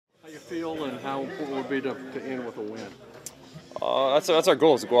feel, and how important would it be to end with a win? That's our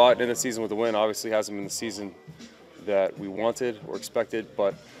goal, is to go out and end the season with a win. Obviously, it hasn't been the season that we wanted or expected,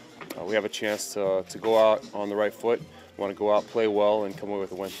 but we have a chance to go out on the right foot. We want to go out, play well, and come away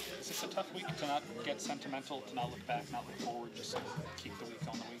with a win. Is this a tough week to not get sentimental, to not look back, not look forward, just keep the week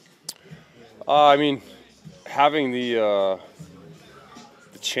on the week? I mean, having the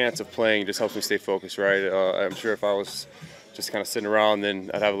chance of playing just helps me stay focused, right? I'm sure if I was just kind of sitting around,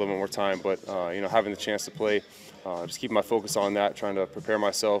 then I'd have a little bit more time. But having the chance to play, just keeping my focus on that, trying to prepare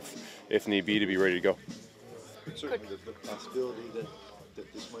myself, if need be, to be ready to go. Certainly the possibility that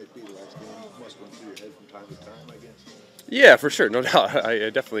this might be the last game must run through your head from time to time, I guess. Yeah, for sure, no doubt. I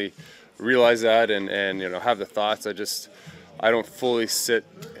definitely realize that, and have the thoughts. I don't fully sit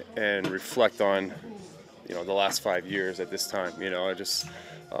and reflect on the last 5 years at this time.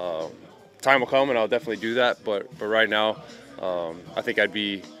 Time will come and I'll definitely do that. But right now, I think I'd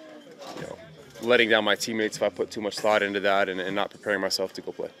be letting down my teammates if I put too much thought into that and not preparing myself to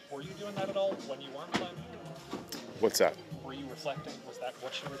go play. Were you doing that at all when you weren't playing? What's that? Were you reflecting? Was that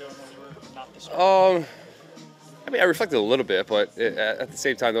what you were doing when you were not the starter? I reflected a little bit, but at the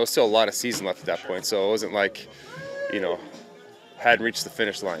same time, there was still a lot of season left at that point. So it wasn't like, hadn't reached the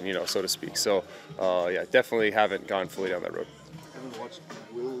finish line, so to speak. So, definitely haven't gone fully down that road. Having watched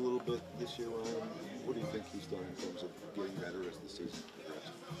Will a little bit this year, what do you think he's done in terms of getting better as the season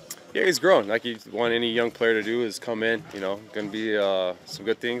progresses? Yeah, he's grown. Like you want any young player to do is come in. Going to be some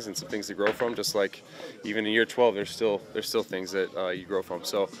good things and some things to grow from. Just like even in year 12, there's still things that you grow from.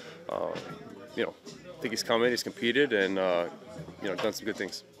 So, I think he's come in, he's competed, and done some good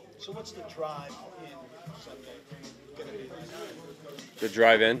things. So what's the drive in Sunday going to be? The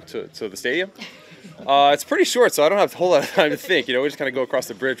drive in to the stadium? It's pretty short, so I don't have a whole lot of time to think. We just kind of go across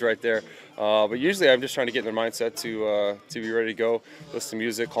the bridge right there. But usually I'm just trying to get in the mindset to be ready to go, listen to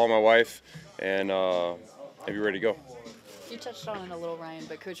music, call my wife, and be ready to go. You touched on it a little, Ryan,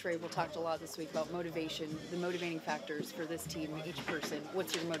 but Coach Vrabel talked a lot this week about motivation, the motivating factors for this team, each person.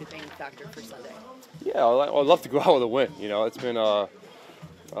 What's your motivating factor for Sunday? Yeah, I'd love to go out with a win. It's been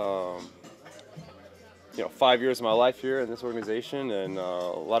 5 years of my life here in this organization, and a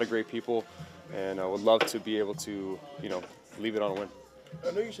lot of great people, and I would love to be able to, leave it on a win.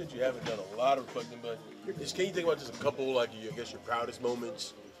 I know you said you haven't done a lot of reflecting, but can you think about just a couple, I guess, your proudest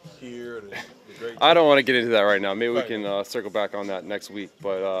moments here? The great I don't want to get into that right now. Maybe we can circle back on that next week.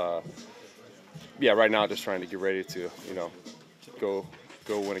 But, right now just trying to get ready to, go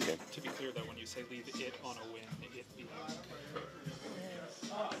win again. To be clear, though, when you say leave it on a win, it being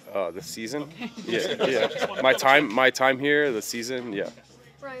the season? Yeah. My time here, the season, yeah.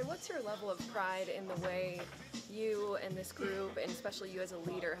 Ryan, what's your level of pride in the way you and this group, and especially you as a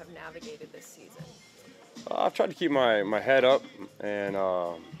leader, have navigated this season? I've tried to keep my head up and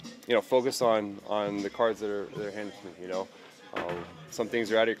focus on the cards that are handed to me. Some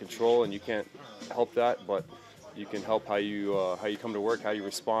things are out of your control and you can't help that, but you can help how you come to work, how you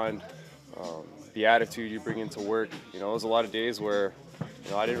respond, the attitude you bring into work. There's a lot of days where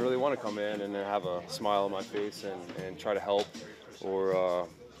I didn't really want to come in and have a smile on my face and try to help or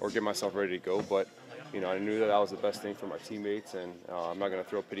get myself ready to go, but I knew that was the best thing for my teammates, and I'm not going to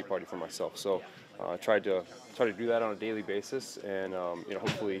throw a pity party for myself. So I tried to do that on a daily basis, and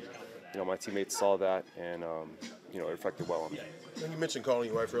hopefully my teammates saw that, and it reflected well on me. And you mentioned calling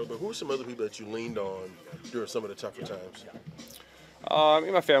your wife earlier, but who are some other people that you leaned on during some of the tougher times?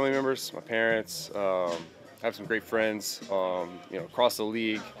 My family members, my parents. I have some great friends, across the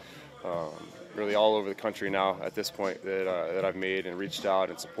league. Really all over the country now at this point that I've made and reached out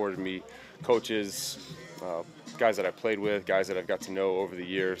and supported me. Coaches, guys that I played with, guys that I've got to know over the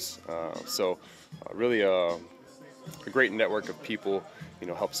years. Really a great network of people,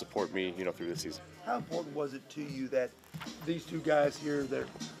 help support me, through the season. How important was it to you that these two guys here that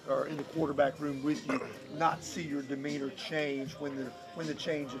are in the quarterback room with you not see your demeanor change when the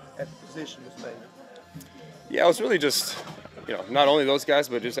change at the position was made? Yeah, it was really just, not only those guys,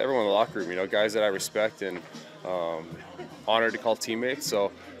 but just everyone in the locker room, guys that I respect and honored to call teammates.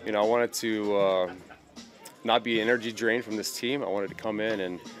 So, I wanted to not be an energy drain from this team. I wanted to come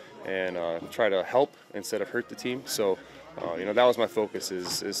in and try to help instead of hurt the team. So, that was my focus,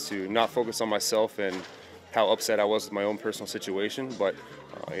 is to not focus on myself and how upset I was with my own personal situation, but,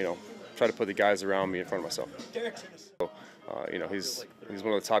 try to put the guys around me in front of myself. So, he's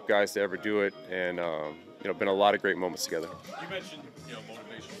one of the top guys to ever do it, and, been a lot of great moments together. You mentioned,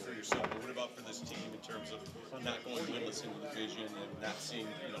 motivation for yourself, but what about for this team in terms of not going winless in the division and not seeing,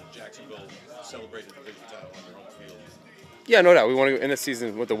 Jacksonville celebrate the division title on their home field? Yeah, no doubt. We want to end the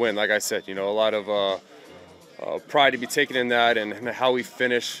season with a win. Like I said, a lot of pride to be taken in that, and how we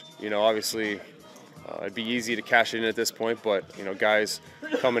finish. Obviously, it'd be easy to cash it in at this point, but guys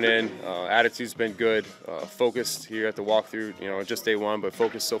coming in, attitude's been good, focused here at the walkthrough. Just day one, but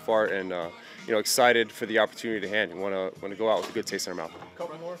focused so far, and excited for the opportunity to hand. Want to go out with a good taste in our mouth.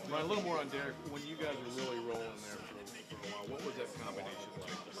 Couple more, Ryan, a little more on Derek. When you guys were really rolling there for a while, what was that combination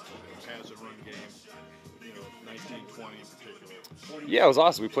like? Pass and run game, 19-20 in particular. Yeah, it was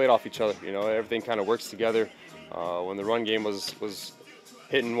awesome. We played off each other. Everything kind of works together. When the run game was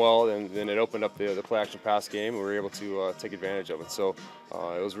hitting well, and then it opened up the play action pass game, and we were able to take advantage of it. So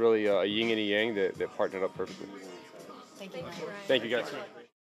it was really a yin and a yang that partnered up perfectly. Thank you, Ryan. Thank you, guys.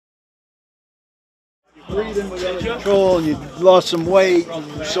 Breathing was under control. You lost some weight.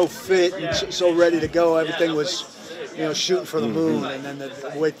 You were so fit and so ready to go. Everything was, shooting for the moon. And then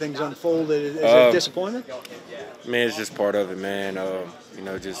the way things unfolded, is it a disappointment? Man, it's just part of it, man.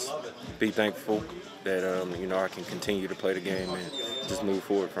 Just be thankful that I can continue to play the game and just move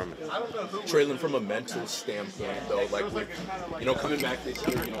forward from it. Treylon, from a mental standpoint, though, like coming back this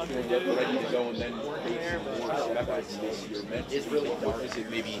year, feeling ready to go, and then it's really hard. Is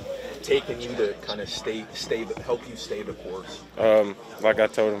it maybe taking you to kind of help you stay the course? Like I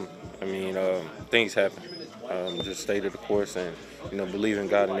told him, things happen. Just stay to the course and believe in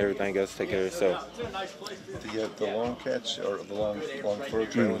God, and everything else take care of itself. Do you have the long catch or the long throw,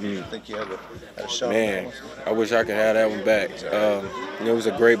 Treylon? Do you think you had a shot? Man, I wish I could have that one back. It was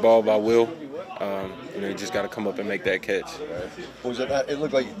a great ball by Will. You just got to come up and make that catch. Was it? It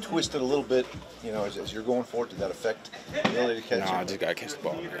looked like you twisted a little bit. As you're going for it, did that affect the ability to catch it? No, I just got to catch the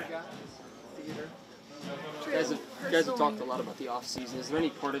ball, man. You guys have talked a lot about the off season. Is there any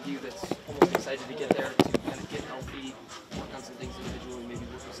part of you that's almost excited to get there to kind of get healthy, work on some things individually, maybe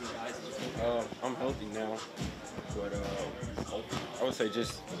work with some guys? I'm healthy now, but I would say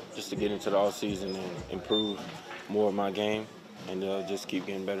just to get into the off season and improve more of my game, and just keep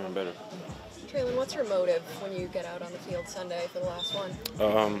getting better and better. Treylon, what's your motive when you get out on the field Sunday for the last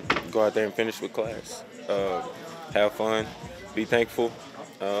one? Go out there and finish with class. Have fun, be thankful,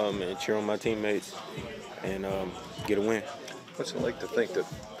 and cheer on my teammates, and get a win. What's it like to think that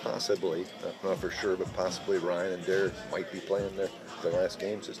possibly, not for sure, but possibly Ryan and Derek might be playing their last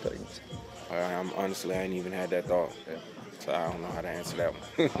games as Titans? Honestly, I ain't even had that thought, so I don't know how to answer that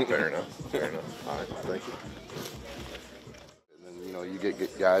one. Fair enough. All right, thank you. And then, you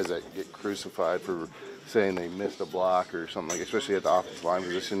get guys that get crucified for saying they missed a block or something, like, especially at the offensive line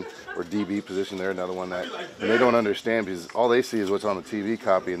position or DB position. They're another one that, and they don't understand, because all they see is what's on the TV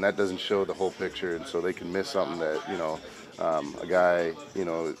copy, and that doesn't show the whole picture, and so they can miss something that, a guy,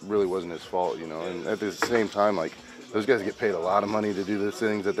 it really wasn't his fault, and at the same time, like, those guys get paid a lot of money to do the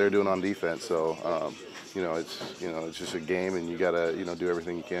things that they're doing on defense, so, it's just a game, and you gotta, do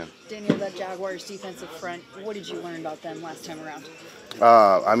everything you can. Daniel, that Jaguars defensive front, what did you learn about them last time around?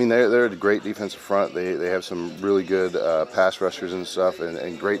 They're a great defensive front. They have some really good pass rushers and stuff,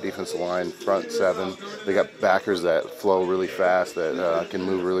 and great defensive line, front seven. They got backers that flow really fast, that can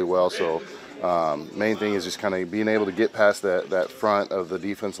move really well. So main thing is just kind of being able to get past that front of the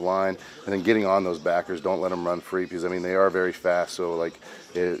defensive line, and then getting on those backers. Don't let them run free, because they are very fast. So like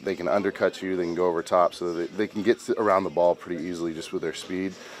they can undercut you, they can go over top, so they can get around the ball pretty easily just with their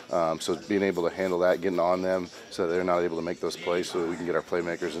speed. So being able to handle that, getting on them so that they're not able to make those plays, so that we can get our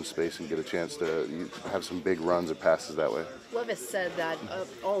playmakers in space and get a chance to have some big runs or passes that way. Levis said that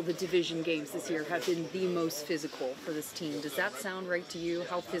all the division games this year have been the most physical for this team. Does that sound right to you?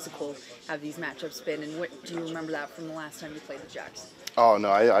 How physical have these matchups been, and what do you remember that from the last time you played the Jacks? Oh,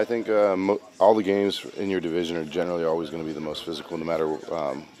 no, I think all the games in your division are generally always going to be the most physical, no matter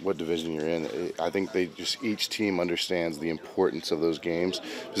what division you're in. I think each team understands the importance of those games,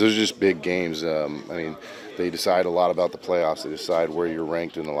 because those are just big games. They decide a lot about the playoffs. They decide where you're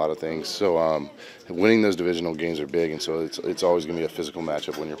ranked in a lot of things. So winning those divisional games are big, and so it's always going to be a physical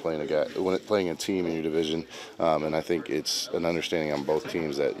matchup when you're playing a team in your division. And I think it's an understanding on both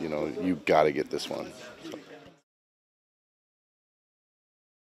teams that you got to get this one.